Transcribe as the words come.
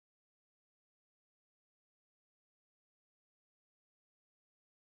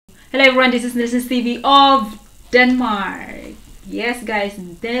Hello everyone, this is nielsenstv of Denmark. Yes guys,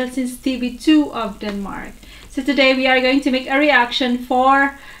 nielsenstv 2 of Denmark. So today we are going to make a reaction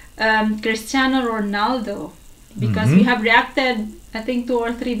for Cristiano Ronaldo, because we have reacted I think 2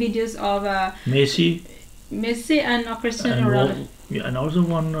 or 3 videos of Messi and Cristiano Ronaldo. Yeah, and also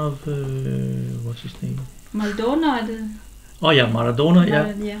one of what's his name? Maradona. Oh yeah, Maradona.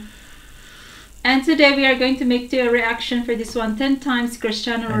 Yeah. And today we are going to make a reaction for this one. 10 times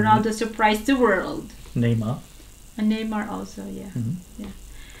Cristiano Ronaldo surprised the world. Neymar. And Neymar also, yeah. Yeah.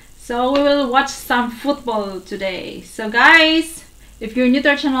 So we will watch some football today. So guys, if you're new to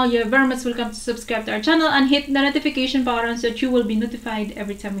our channel, you're very much welcome to subscribe to our channel and hit the notification button so that you will be notified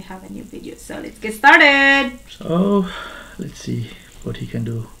every time we have a new video. So let's get started. So let's see what he can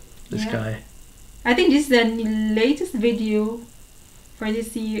do, this guy. I think this is the latest video for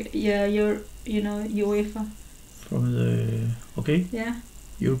this year, you know, UEFA. From the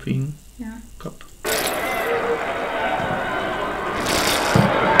European Cup.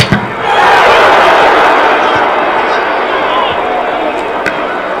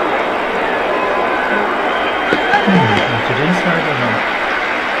 Is it inside or not?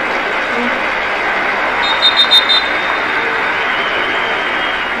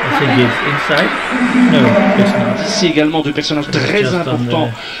 I think it's inside. No, it's not. C'est également deux personnages très importants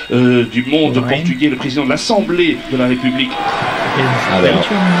du monde portugais, le président de l'Assemblée de la République. Alors,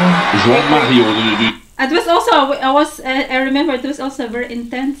 João Mario. It was also, I remember it was also very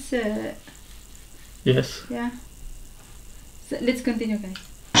intense. Yes. Yeah. So let's continue, guys.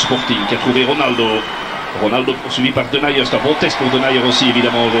 Sporting qui a trouvé Ronaldo. Ronaldo poursuivi par Denayer. C'est un bon test pour Denayer aussi,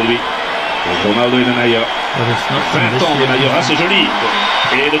 évidemment, aujourd'hui. Ronaldo et Denayer. 20 ans, Denayer. Ah, c'est joli.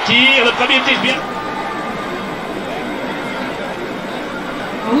 Et le tir, le premier tir bien.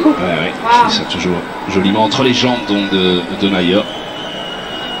 Ouais, c'est ça toujours joliment entre les jambes donc de Denayer.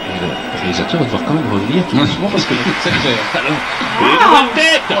 Et le réalisateur va devoir quand même revenir tout doucement parce que c'est clair. Et une bonne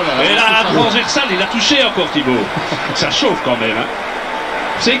tête. Et là, la transversale, il a touché encore Thibaut. Ça chauffe quand même. Hein.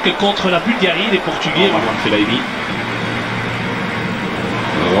 Vous savez que contre la Bulgarie, les Portugais, Marwan Fellaini.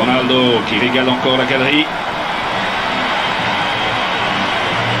 Ronaldo qui régale encore la galerie.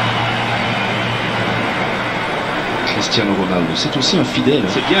 Cristiano Ronaldo, c'est aussi un fidèle.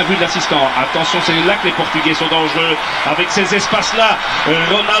 C'est bien vu de l'assistant. Attention, c'est là que les Portugais sont dangereux. Avec ces espaces-là,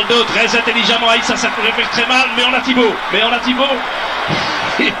 Ronaldo très intelligemment. Ça pourrait faire très mal, mais on a Thibaut.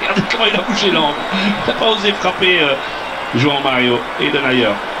 Regardez comment il a bougé l'angle. Il n'a pas osé frapper João Mario et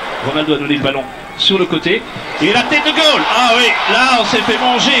Denayer. Ronaldo a donné le ballon sur le côté. Et la tête de goal. Ah oui, là on s'est fait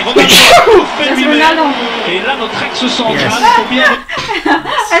manger. Ronaldo fait lui-même. Et là notre axe central, il faut bien...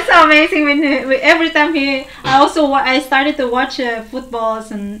 That's so amazing when every time I started to watch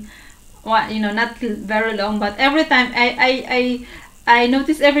footballs and not very long, but every time I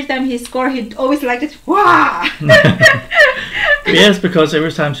noticed every time he scored, he'd always like it. Wow! Yes, because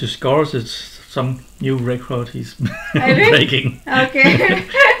every time he scores, it's some new record he's breaking. Okay.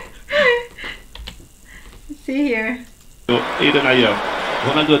 See here. Et Denayer.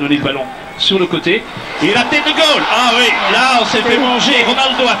 Ronaldo a donné le ballon sur le côté. Et la tête de goal. Ah oui, là on s'est fait manger.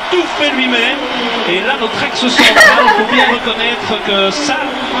 Ronaldo a tout fait lui-même. Et là notre axe central, il faut bien reconnaître que ça,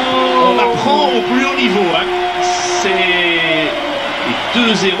 on apprend au plus haut niveau. Hein. C'est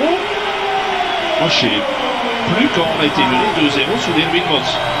 2-0. Moi je sais plus quand on a été mené 2-0 sous les Louis de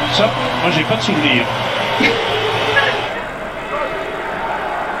Mots. Ça, moi j'ai pas de souvenir.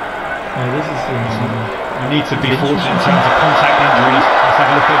 You need to be fortunate in terms of contact injuries. Let's have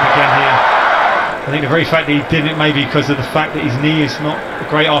a look at him again here. I think the very fact that he did it maybe because of the fact that his knee is not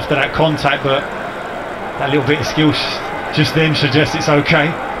great after that contact, but that little bit of skill just then suggests it's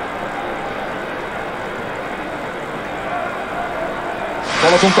okay.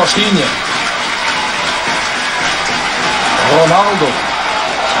 Bola com Costinha. Ronaldo.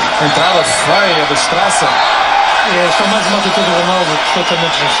 Entrada feia da Straça. Só mais uma atitude do Ronaldo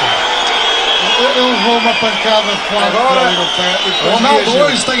totalmente vencida. Ele levou uma pancada forte agora no pé. Ronaldo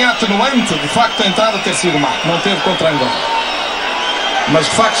hoje tem a atenuante de facto a entrada ter sido má. Não teve contra Angola. Mas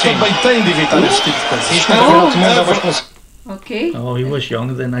de facto também tem de evitar esse tipo de coisas. Okay. Oh, he was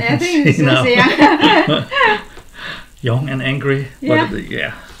younger than I can see now. Young and angry. Yeah. But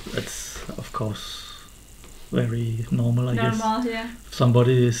yeah, that's of course very normal, I guess. Yeah. If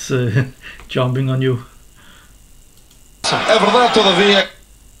somebody is jumping on you. É verdade, todavia,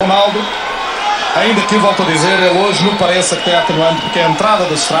 Ronaldo, ainda que volto a dizer, ele hoje não parece que tem atenuante, porque a entrada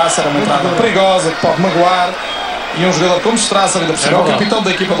da Straça era uma entrada perigosa, que pode magoar, e um jogador como Straça, ainda por cima, o capitão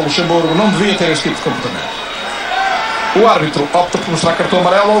da equipa do Luxemburgo, não devia ter este tipo de comportamento. O árbitro opta por mostrar cartão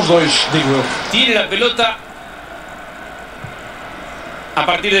amarelo aos dois, digo eu. Tira a pelota. a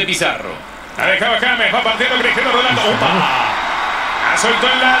partire de Pizarro. Alejandro James, va partiendo Cristiano Ronaldo. Ha soltó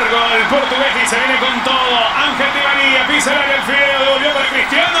en largo el portugués y se viene con todo. Ángel Di María pisa el área al fideo, devolvió para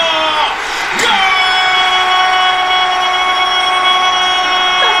Cristiano. ¡Gol!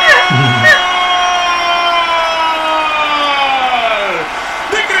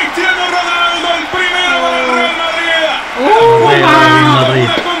 De Cristiano Ronaldo, el primero para el Real Madrid.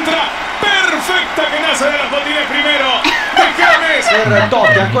 Una contra perfecta que nace de los botines primero. De James. Per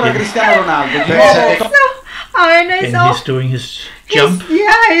Totti, ancora Cristiano Ronaldo. Di Yes. nuovo I know, And so he's doing his jump.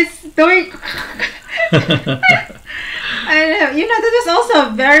 he's doing. And you know, that was also a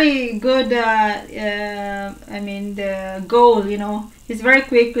very good. I mean, the goal. You know, he's very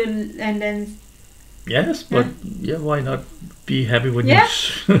quick and then. Yes, but yeah, why not be happy when Yeah.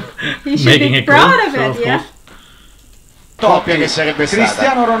 he's He should making be a goal? proud of So, it. of Yeah. course. Totti, che sarebbe stata.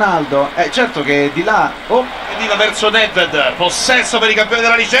 Cristiano Ronaldo, certo che di là Veniva verso Nedved, possesso per i campioni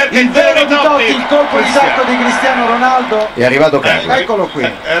della ricerca, il vero di Totti, il colpo di tacco di Cristiano Ronaldo. È arrivato Carlo. Eccolo qui.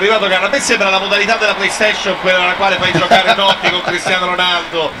 È arrivato Carlo. A me sembra la modalità della PlayStation, quella nella quale fai giocare Totti con Cristiano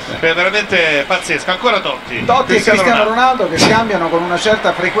Ronaldo. È veramente pazzesco. Ancora Totti. Totti e Cristiano Ronaldo che scambiano con una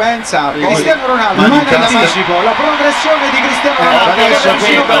certa frequenza. Cristiano Ronaldo non in anticipo, la progressione di Cristiano Ronaldo. adesso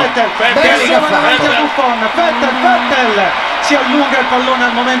Vicino Vettel, verso davanti a Buffon, Vettel si allunga il pallone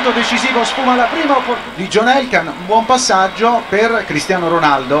al momento decisivo, sfuma la prima di John Elkan, un buon passaggio per Cristiano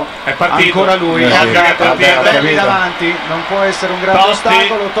Ronaldo. È partito. Ancora lui, è andato belli davanti, non può essere un grande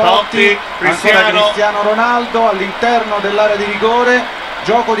ostacolo. Totti, ancora Cristiano Ronaldo all'interno dell'area di rigore,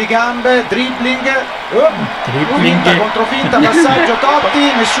 gioco di gambe, dribbling, finta contro finta, passaggio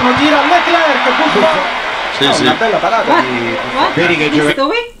Totti, nessuno tira, Leclerc, Buffon. Una bella parata di What? He's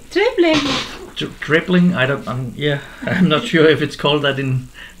doing dribbling. Dribbling, I'm not sure if it's called that in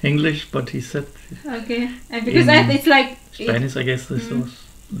English, but he said Okay, and because it's like Spanish, I guess this was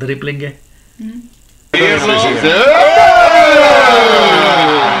dribbling.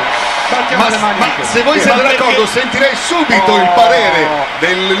 Ma se voi siete d'accordo sentirei subito il parere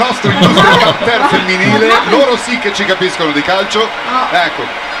del nostro parterre femminile. Loro sì che ci capiscono di calcio. Ecco,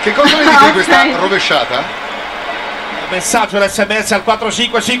 che cosa ne dite di questa rovesciata? Messaggio l'SMS al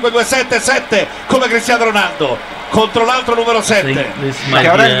 4552777 come Cristiano Ronaldo contro l'altro numero I think 7. this might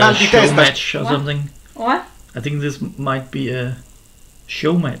avrà be il a mal di show testa. match or something. what? I think this might be a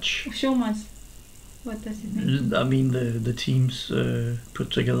show match. Show us. What does it mean? I mean, the teams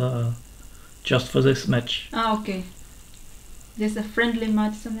put together just for this match. Ah, okay. Just a friendly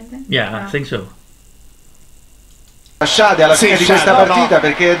match, something like that. Yeah, I think so. lasciate alla fine di questa Shadow, partita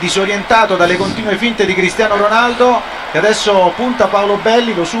perché è disorientato dalle continue finte di Cristiano Ronaldo, e adesso punta Paolo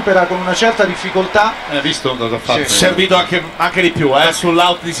Belli, lo supera con una certa difficoltà. Hai visto cosa ha fatto? Servito anche di più,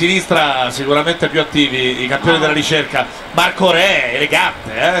 sullout di sinistra sicuramente più attivi i campioni della ricerca. Marco Re,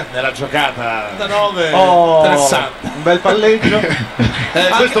 elegante nella giocata da 9, interessante. Un bel palleggio.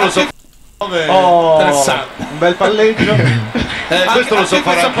 Questo lo so. Interessante. Un bel palleggio. Questo lo so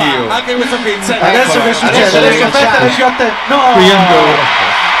fare anch'io. Anche questo qui. Adesso che succede? Adesso aspetta le più attente. No!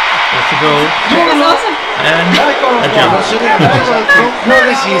 Let's go. And Eccolo a qua, jump. non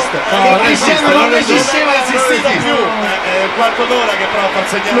resiste. Cristiano non resisteva più. È un quarto d'ora che prova a far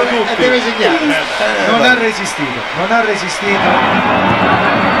segnare tutti. Deve segnare. Non ha resistito, non ha resistito.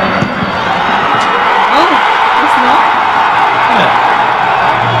 It's not.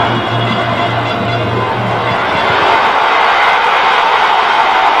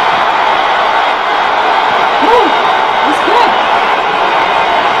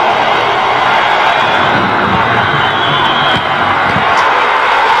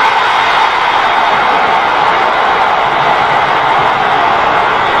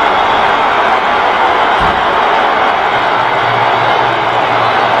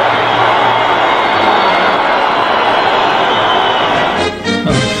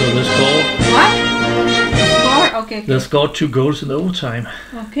 They scored 2 goals in overtime.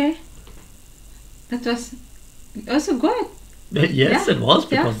 Okay. That was also good. Yes, Yeah. it was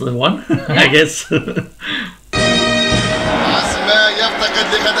because they won, Yeah. I guess. عاصمة يفتقد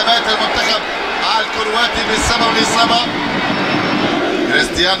لخدمات المنتخب الكرواتي بالسبب الإصابة.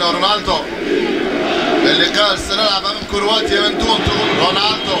 كريستيانو رونالدو اللي قال سنلعب أمام كرواتيا من دون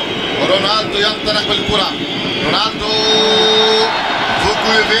رونالدو ينطلق بالكرة. رونالدو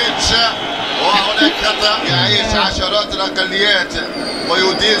فوكويفيتش، وهناك خطأ يعيش عشرات الأقليات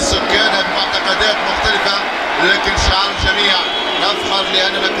ويدين سكانها بمعتقدات مختلفة، لكن شعار الجميع نفخر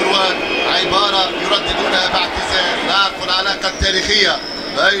لأننا كروات، عبارة يرددونها باعتزاز. نعرف العلاقة التاريخية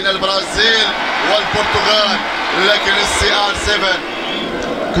بين البرازيل والبرتغال، لكن الCR7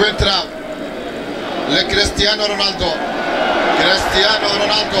 كوينترا لكريستيانو رونالدو كريستيانو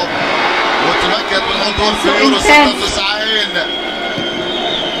رونالدو وتمكن من الحضور في يورو 96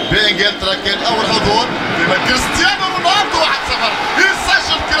 بانجلترا. كان اول حضور في كريستيانو رونالدو 1-0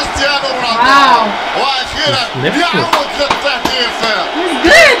 يسجل كريستيانو رونالدو واخيرا يعود للتهديف.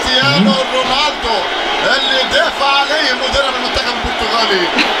 كريستيانو رونالدو اللي دافع عليه مدرب المنتخب البرتغالي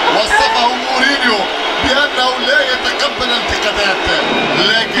وصفه مورينيو بانه لا يتقبل الانتقادات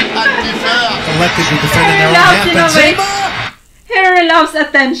لكن الدفاع. He really loves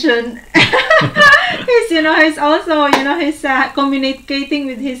attention. he's also, he's communicating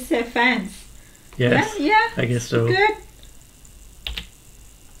with his fans. Yes, yeah, I guess so. Good.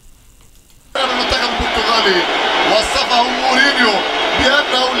 المنتخب البرتغالي وصفه مورينيو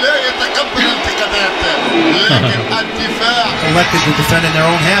بأنه لا يتقبل الانتقادات لكن الدفاع. Elected to defend in their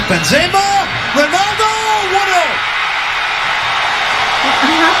own half. Benzema, Ronaldo, 1-0. What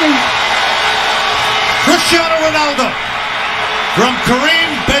happened? Cristiano Ronaldo from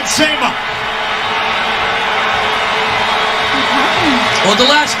Karim Benzema. Well, the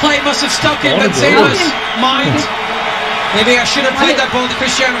last play must have stuck in Benzema's mind. Maybe I should have played that ball to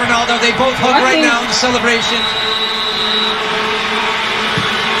Cristiano Ronaldo. They both hug right now in the celebration.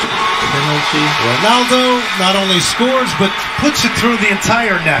 Ronaldo not only scores but puts it through the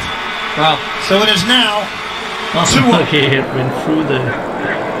entire net. Wow. So it is now 2-1. Okay, it went through the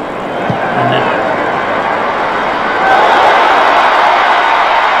net.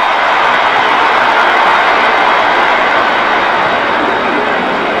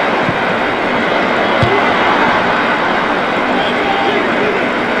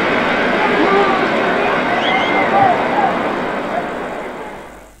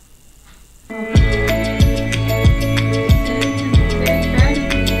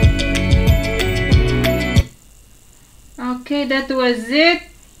 Okay, that was it.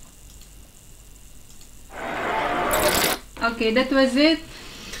 Okay, that was it.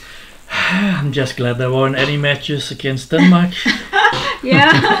 I'm just glad there weren't any matches against Denmark.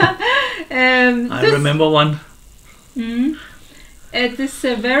 Yeah. I remember one. It is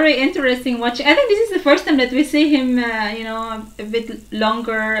very interesting watching. I think this is the first time that we see him, a bit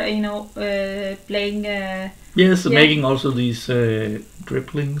longer, playing. Yes, making also these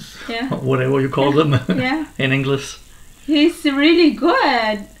dribblings, whatever you call them in English. He's really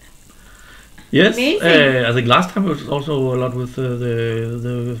good. Yes, Amazing. I think last time it was also a lot with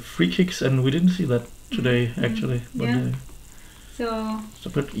the free kicks, and we didn't see that today actually. But,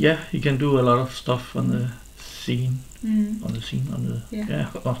 but yeah, he can do a lot of stuff on the scene,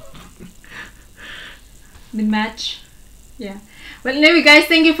 the match. Yeah. Well, anyway, guys,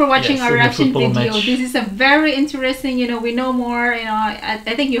 thank you for watching our reaction video. Match. This is a very interesting. We know more.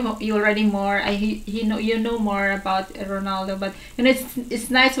 I think you already more. You know more about Ronaldo, but it's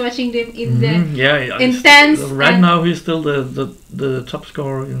nice watching them in the intense. Right now, he's still the top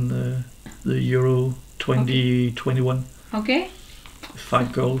scorer in the Euro 2021. Okay.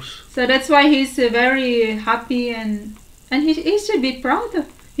 5 goals. So that's why he's very happy and he should be proud of.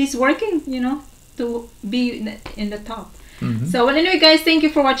 He's working, to be in the top. So well, anyway, guys, thank you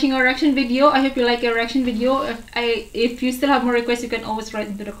for watching our reaction video. I hope you like our reaction video. If you still have more requests, you can always write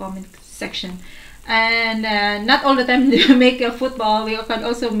into the comment section. And not all the time we make a football. We can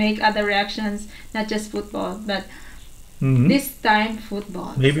also make other reactions, not just football, but this time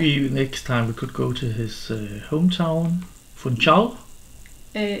football. Maybe next time we could go to his hometown, Funchal,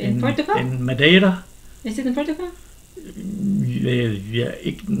 in Portugal, in Madeira. Is it in Portugal? Yeah,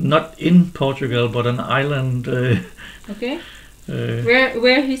 not in Portugal, but an island. Okay.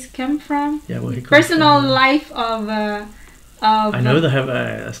 Where he's come from? Yeah, where he comes Personal from. life of. I know they have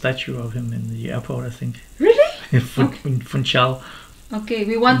a statue of him in the airport. I think. Really? In Funchal. Okay,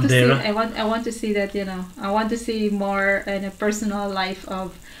 we want to see. I want to see that. I want to see more in a personal life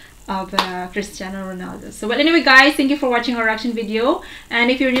of Cristiano Ronaldo. So well, anyway, guys, thank you for watching our reaction video.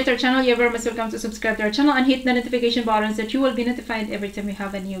 And if you're new to our channel, you're very much welcome to subscribe to our channel and hit the notification button so that you will be notified every time we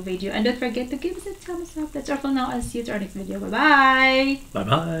have a new video. And don't forget to give us a thumbs up. That's all for now. I'll see you to our next video. Bye bye. Bye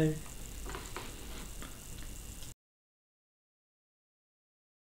bye.